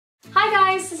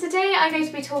guys, so today I'm going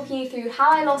to be talking you through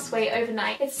how I lost weight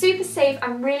overnight. It's super safe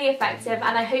and really effective,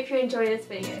 and I hope you enjoy this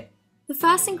video. The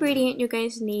first ingredient you're going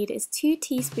to need is 2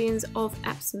 teaspoons of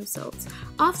Epsom salts.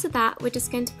 After that, we're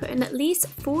just going to put in at least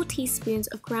 4 teaspoons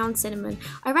of ground cinnamon.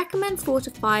 I recommend 4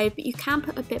 to 5, but you can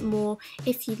put a bit more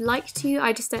if you'd like to.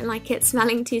 I just don't like it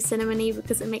smelling too cinnamony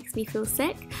because it makes me feel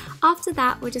sick. After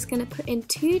that, we're just going to put in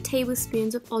 2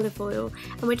 tablespoons of olive oil,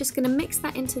 and we're just going to mix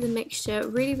that into the mixture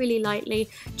really lightly,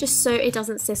 just so it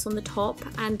doesn't sit on the top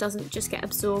and doesn't just get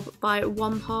absorbed by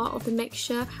one part of the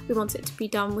mixture. We want it to be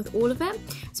done with all of it.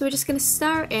 So we're just going to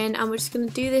stir it in, and we're just going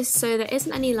to do this so there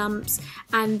isn't any lumps,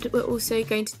 and we're also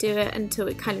going to do it until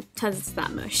it kind of turns into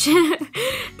that mush.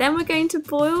 Then we're going to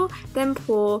boil, then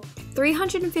pour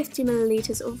 350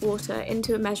 milliliters of water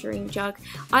into a measuring jug.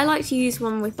 I like to use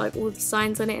one with like all the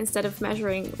signs on it instead of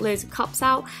measuring loads of cups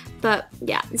out, but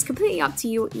yeah, it's completely up to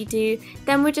you what you do.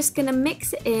 Then we're just going to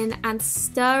mix it in and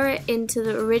stir it into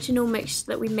the original mixture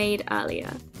that we made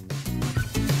earlier.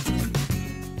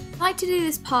 I like to do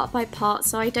this part by part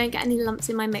so I don't get any lumps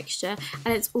in my mixture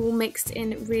and it's all mixed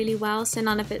in really well so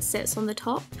none of it sits on the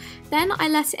top. Then I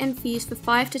let it infuse for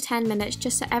 5 to 10 minutes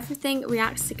just so everything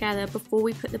reacts together before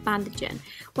we put the bandage in.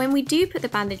 When we do put the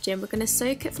bandage in, we're going to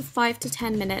soak it for 5 to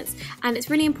 10 minutes, and it's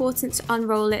really important to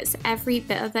unroll it so every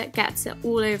bit of it gets it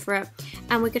all over it,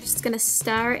 and we're just going to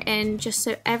stir it in just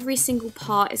so every single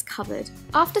part is covered.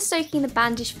 After soaking the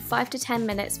bandage for 5 to 10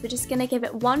 minutes, we're just going to give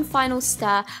it one final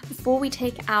stir before we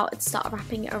take it out and start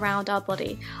wrapping it around our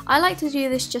body. I like to do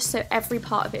this just so every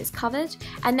part of it is covered,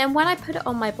 and then when I put it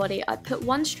on my body, I put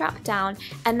one strap down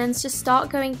and then just start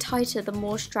going tighter the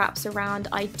more straps around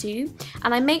I do,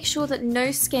 and I make sure that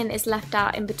no skin is left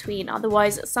out in between,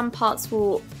 otherwise some parts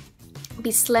will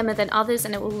be slimmer than others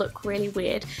and it will look really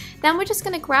weird. Then we're just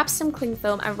going to grab some cling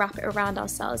film and wrap it around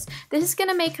ourselves. This is going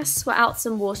to make us sweat out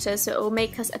some water, so it will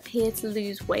make us appear to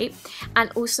lose weight,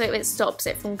 and also it stops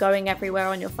it from going everywhere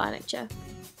on your furniture.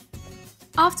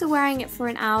 After wearing it for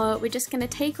an hour, we're just going to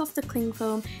take off the cling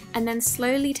film and then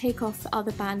slowly take off the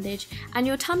other bandage, and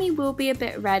your tummy will be a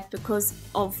bit red because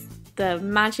of the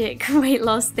magic weight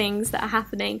loss things that are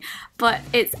happening, but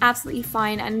it's absolutely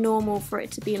fine and normal for it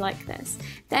to be like this.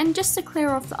 Then just to clear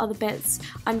off the other bits,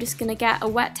 I'm just going to get a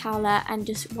wet towel and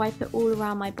just wipe it all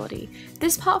around my body.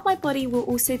 This part of my body will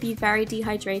also be very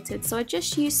dehydrated, so I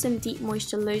just use some deep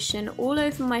moisture lotion all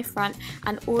over my front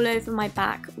and all over my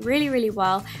back really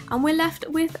well, and we're left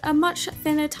with a much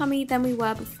thinner tummy than we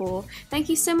were before. Thank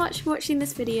you so much for watching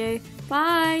this video.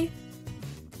 Bye!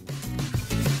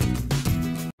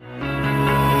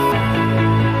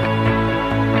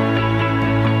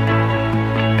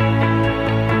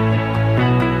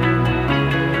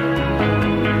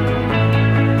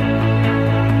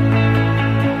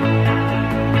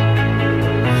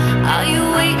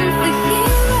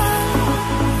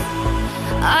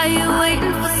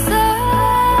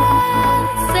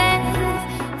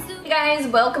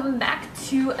 Welcome back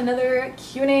to another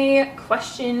Q&A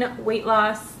question weight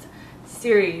loss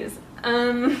series.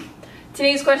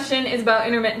 Today's question is about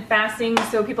intermittent fasting,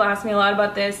 so people ask me a lot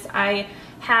about this. I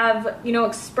have,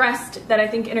 expressed that I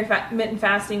think intermittent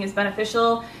fasting is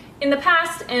beneficial in the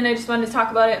past, and I just wanted to talk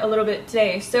about it a little bit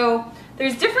today. So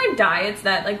there's different diets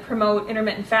that promote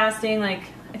intermittent fasting. Like,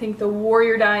 I think the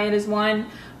warrior diet is one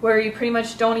where you pretty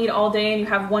much don't eat all day and you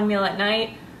have one meal at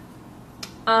night.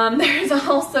 There's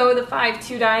also the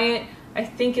 5-2 diet, I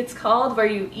think it's called, where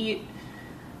you eat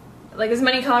like as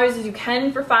many calories as you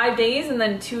can for 5 days, and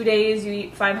then 2 days you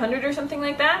eat 500 or something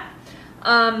like that.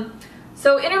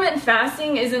 So intermittent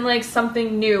fasting isn't like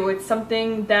something new. It's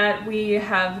something that we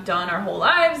have done our whole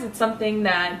lives. It's something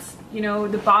that,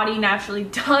 the body naturally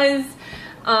does.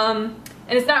 And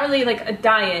it's not really like a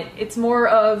diet. It's more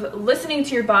of listening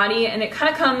to your body, and it kind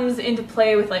of comes into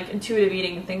play with like intuitive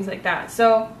eating and things like that.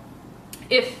 So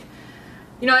if,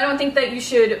 I don't think that you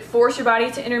should force your body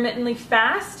to intermittently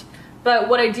fast, but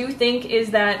what I do think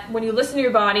is that when you listen to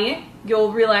your body,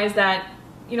 you'll realize that,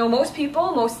 most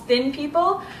thin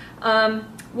people,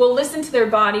 will listen to their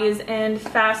bodies and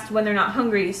fast when they're not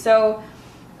hungry. So,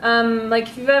 like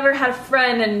if you've ever had a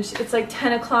friend and it's like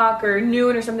 10 o'clock or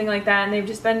noon or something like that, and they've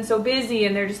just been so busy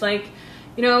and they're just like,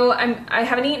 I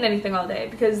haven't eaten anything all day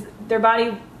because their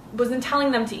body wasn't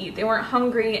telling them to eat. They weren't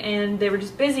hungry and they were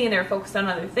just busy and they were focused on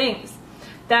other things.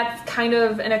 That's kind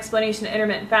of an explanation of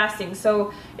intermittent fasting.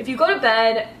 So if you go to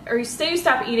bed, or you say you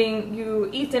stop eating, you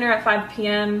eat dinner at 5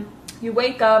 p.m., you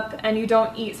wake up and you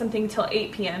don't eat something till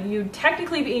 8 p.m., you'd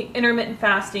technically be intermittent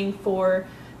fasting for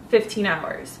 15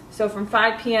 hours. So from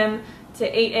 5 p.m. to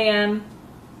 8 a.m.,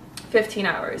 15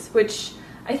 hours, which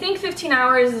I think 15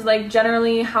 hours is like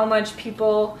generally how much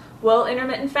people will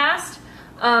intermittent fast.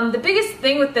 The biggest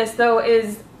thing with this though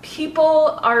is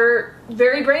people are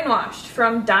very brainwashed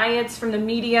from diets, from the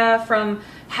media, from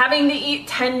having to eat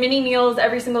 10 mini meals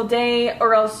every single day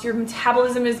or else your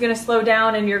metabolism is going to slow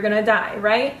down and you're going to die,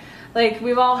 right? Like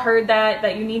we've all heard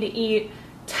that you need to eat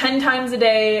 10 times a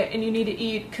day and you need to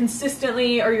eat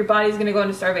consistently or your body's going to go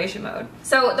into starvation mode.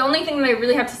 So the only thing that I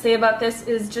really have to say about this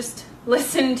is just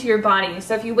listen to your body.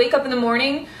 So if you wake up in the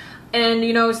morning and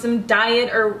you know some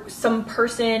diet or some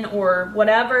person or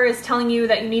whatever is telling you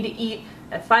that you need to eat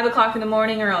at 5 o'clock in the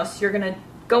morning or else you're gonna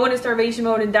go into starvation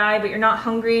mode and die, but you're not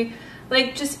hungry,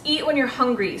 like just eat when you're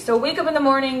hungry. So wake up in the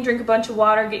morning, drink a bunch of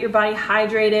water, get your body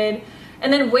hydrated,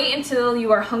 and then wait until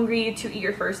you are hungry to eat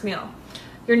your first meal.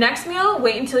 Your next meal,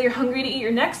 wait until you're hungry to eat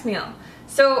your next meal.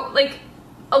 So like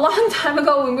a long time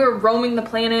ago when we were roaming the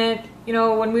planet, you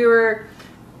know, when we were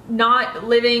not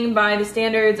living by the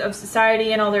standards of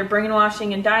society and all their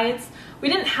brainwashing and diets, we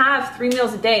didn't have 3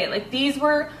 meals a day. Like these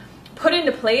were put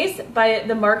into place by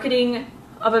the marketing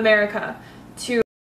of America to